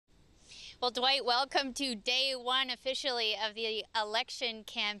Well, Dwight, welcome to day one officially of the election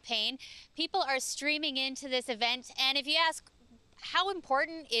campaign. People are streaming into this event, and if you ask how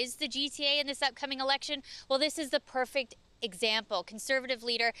important is the GTA in this upcoming election, well, this is the perfect example. Conservative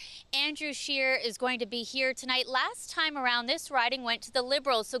leader Andrew Scheer is going to be here tonight. Last time around, this riding went to the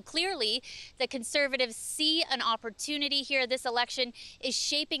Liberals, so clearly the Conservatives see an opportunity here. This election is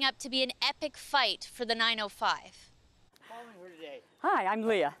shaping up to be an epic fight for the 905. Hi, I'm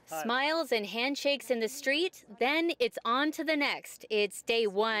Leah. Smiles and handshakes in the street, then it's on to the next. It's day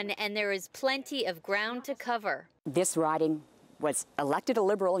one, and there is plenty of ground to cover. This riding was elected a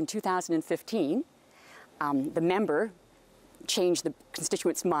Liberal in 2015. The member changed the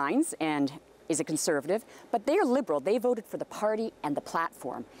constituents' minds and is a Conservative, but they're Liberal. They voted for the party and the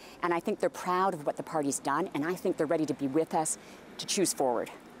platform, and I think they're proud of what the party's done, and I think they're ready to be with us to choose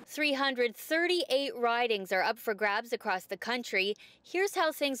forward. 338 ridings are up for grabs across the country. Here's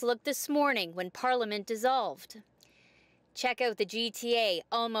how things looked this morning when Parliament dissolved. Check out the GTA,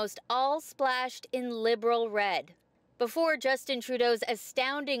 almost all splashed in Liberal red. Before Justin Trudeau's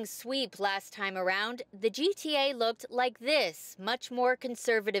astounding sweep last time around, the GTA looked like this, much more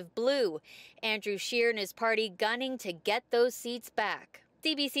Conservative blue. Andrew Scheer and his party gunning to get those seats back.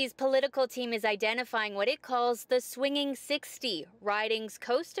 CBC's political team is identifying what it calls the swinging 60, ridings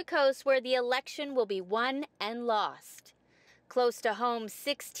coast to coast where the election will be won and lost. Close to home,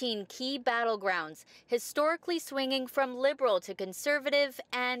 16 key battlegrounds, historically swinging from Liberal to Conservative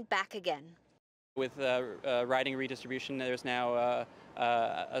and back again. With riding redistribution, there's now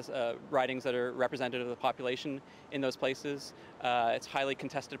ridings that are representative of the population in those places. It's highly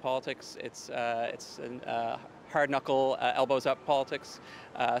contested politics. It's hard-knuckle, elbows-up politics.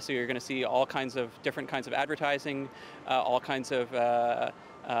 So you're going to see all kinds of different kinds of advertising, all kinds of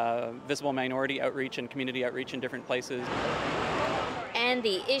visible minority outreach and community outreach in different places. And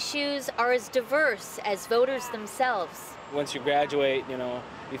the issues are as diverse as voters themselves. Once you graduate,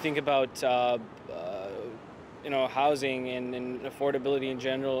 you think about housing and affordability in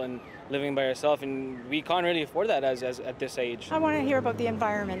general and living by yourself, and we can't really afford that as at this age. I want to hear about the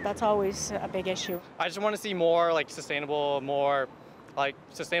environment. That's always a big issue. I just want to see more sustainable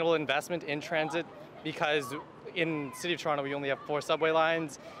investment in transit, because in the City of Toronto we only have 4 subway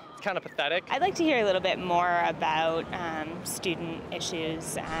lines. It's kind of pathetic. I'd like to hear a little bit more about student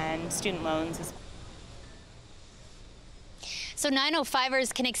issues and student loans. So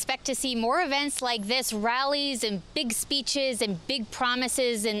 905ers can expect to see more events like this, rallies and big speeches and big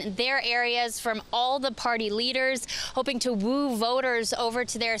promises in their areas from all the party leaders, hoping to woo voters over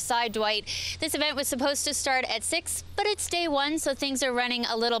to their side, Dwight. This event was supposed to start at 6, but it's day one, so things are running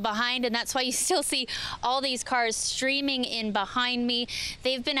a little behind, and that's why you still see all these cars streaming in behind me.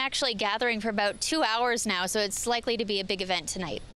 They've been actually gathering for about 2 hours now, so it's likely to be a big event tonight.